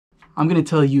I'm going to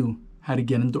tell you how to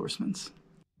get endorsements.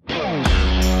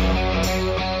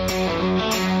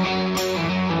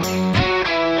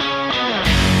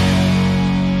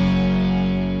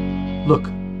 Look,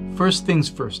 first things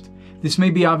first. This may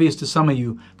be obvious to some of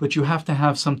you, but you have to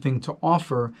have something to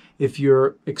offer if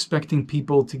you're expecting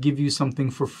people to give you something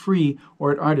for free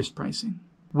or at artist pricing.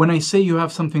 When I say you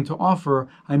have something to offer,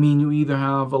 I mean you either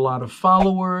have a lot of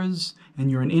followers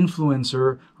and you're an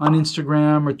influencer on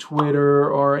Instagram or Twitter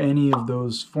or any of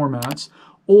those formats,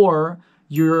 or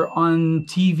you're on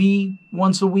TV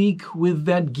once a week with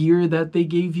that gear that they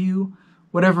gave you.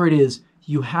 Whatever it is,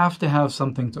 you have to have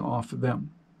something to offer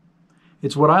them.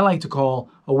 It's what I like to call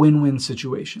a win-win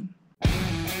situation.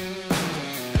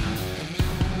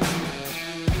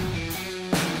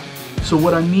 So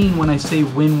what I mean when I say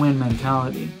win-win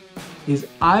mentality is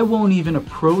I won't even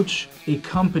approach a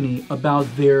company about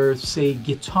their, say,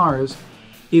 guitars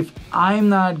if I'm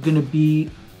not going to be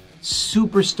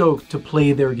super stoked to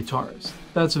play their guitars.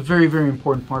 That's a very, very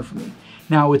important part for me.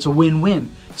 Now, it's a win-win.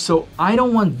 So I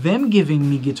don't want them giving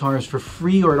me guitars for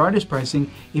free or at artist pricing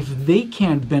if they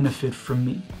can't benefit from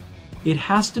me. It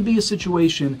has to be a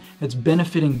situation that's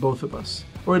benefiting both of us,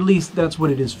 or at least that's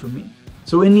what it is for me.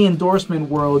 So in the endorsement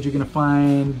world, you're going to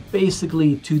find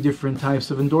basically two different types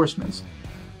of endorsements.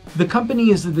 The company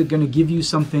is either going to give you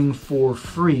something for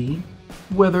free,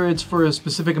 whether it's for a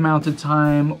specific amount of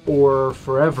time or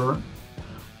forever,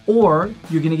 or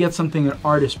you're going to get something at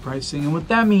artist pricing. And what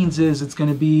that means is it's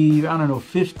going to be, I don't know,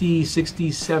 50,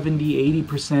 60, 70,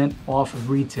 80% off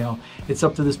of retail. It's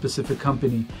up to the specific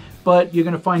company. But you're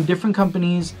going to find different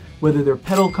companies, whether they're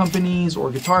pedal companies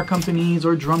or guitar companies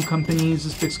or drum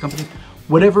companies, fixed companies,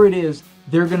 whatever it is,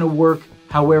 they're going to work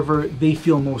however they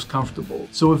feel most comfortable.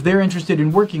 So if they're interested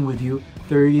in working with you,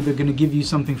 they're either going to give you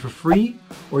something for free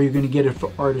or you're going to get it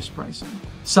for artist pricing.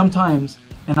 Sometimes,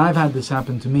 and I've had this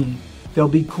happen to me, they'll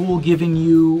be cool giving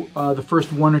you the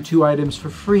first 1 or 2 items for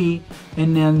free,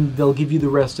 and then they'll give you the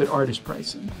rest at artist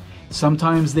pricing.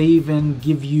 Sometimes they even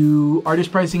give you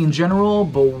artist pricing in general,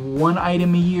 but 1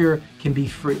 item a year can be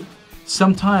free.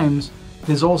 Sometimes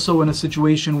there's also in a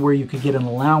situation where you could get an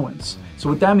allowance. So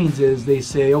what that means is they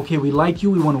say, okay, we like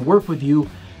you, we want to work with you.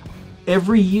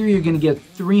 Every year you're going to get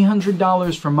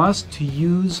 $300 from us to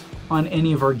use on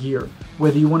any of our gear.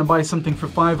 Whether you want to buy something for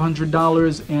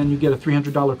 $500 and you get a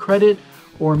 $300 credit,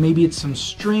 or maybe it's some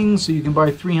strings so you can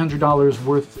buy $300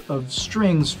 worth of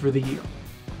strings for the year.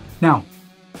 Now,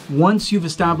 once you've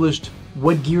established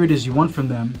what gear it is you want from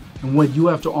them and what you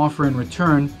have to offer in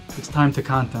return, it's time to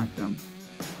contact them.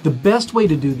 The best way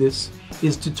to do this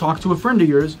is to talk to a friend of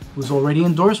yours who's already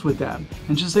endorsed with them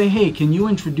and just say, hey, can you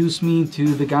introduce me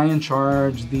to the guy in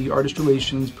charge, the artist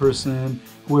relations person,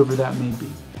 whoever that may be.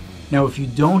 Now, if you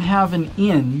don't have an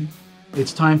in,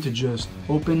 it's time to just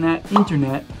open that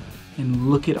internet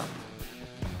and look it up.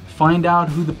 Find out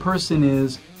who the person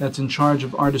is that's in charge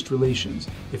of artist relations.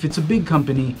 If it's a big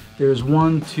company, there's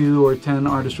 1, 2, or 10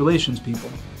 artist relations people.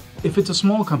 If it's a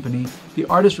small company, the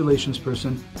artist relations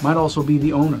person might also be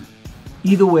the owner.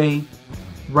 Either way,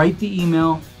 write the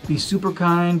email, be super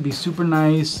kind, be super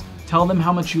nice, tell them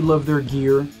how much you love their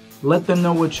gear, let them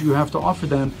know what you have to offer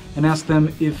them, and ask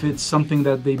them if it's something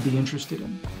that they'd be interested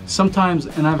in. Sometimes,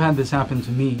 and I've had this happen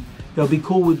to me, they'll be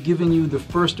cool with giving you the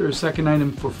first or second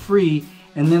item for free,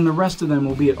 and then the rest of them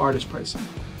will be at artist pricing.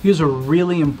 Here's a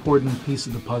really important piece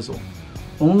of the puzzle.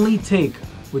 Only take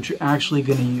what you're actually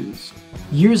going to use.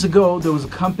 Years ago, there was a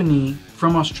company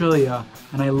from Australia,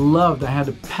 and I had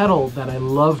a pedal that I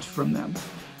loved from them.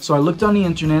 So I looked on the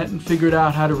internet and figured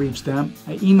out how to reach them.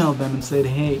 I emailed them and said,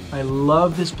 hey, I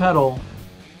love this pedal.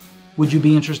 Would you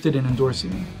be interested in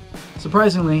endorsing me?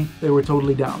 Surprisingly, they were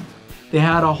totally down. They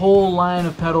had a whole line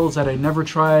of pedals that I'd never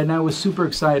tried, and I was super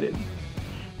excited.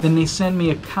 Then they sent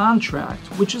me a contract,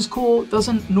 which is cool. It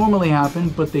doesn't normally happen,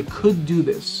 but they could do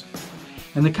this.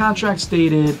 And the contract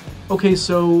stated, okay,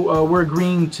 so we're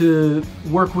agreeing to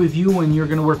work with you, and you're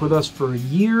going to work with us for a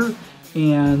year,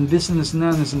 and this and this and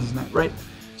that and this and this and that, right?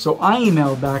 So I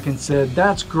emailed back and said,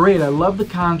 that's great, I love the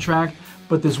contract,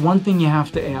 but there's one thing you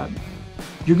have to add.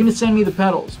 You're going to send me the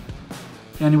pedals,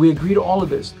 and we agree to all of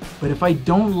this, but if I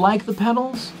don't like the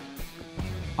pedals,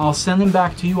 I'll send them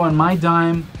back to you on my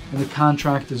dime, and the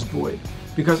contract is void.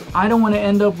 Because I don't want to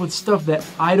end up with stuff that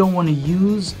I don't want to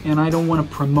use and I don't want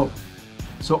to promote.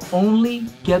 So only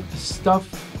get the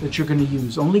stuff that you're going to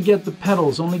use. Only get the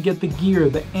pedals, only get the gear,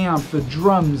 the amp, the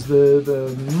drums,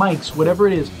 the mics, whatever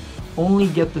it is. Only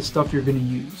get the stuff you're going to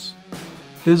use.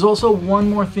 There's also one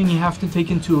more thing you have to take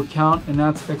into account, and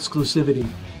that's exclusivity.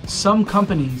 Some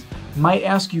companies might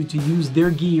ask you to use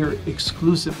their gear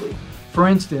exclusively. For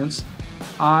instance,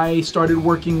 I started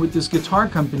working with this guitar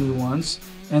company once,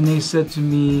 and they said to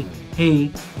me,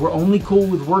 hey, we're only cool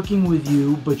with working with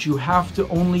you, but you have to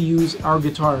only use our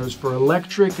guitars for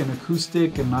electric and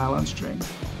acoustic and nylon string,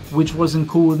 which wasn't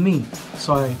cool with me.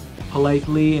 So I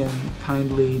politely and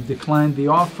kindly declined the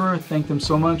offer, thanked them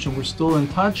so much, and we're still in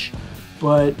touch,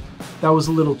 but that was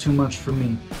a little too much for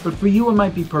me. But for you, it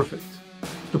might be perfect.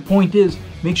 The point is,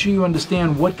 make sure you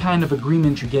understand what kind of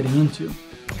agreement you're getting into,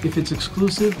 if it's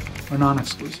exclusive or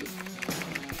non-exclusive.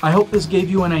 I hope this gave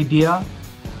you an idea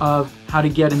of how to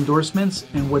get endorsements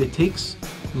and what it takes.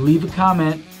 Leave a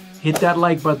comment, hit that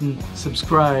like button,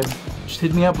 subscribe, just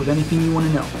hit me up with anything you want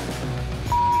to know.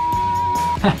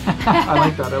 I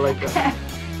like that, I like that.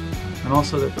 And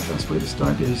also that the best way to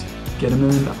start is get $1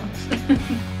 million.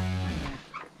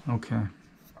 Okay.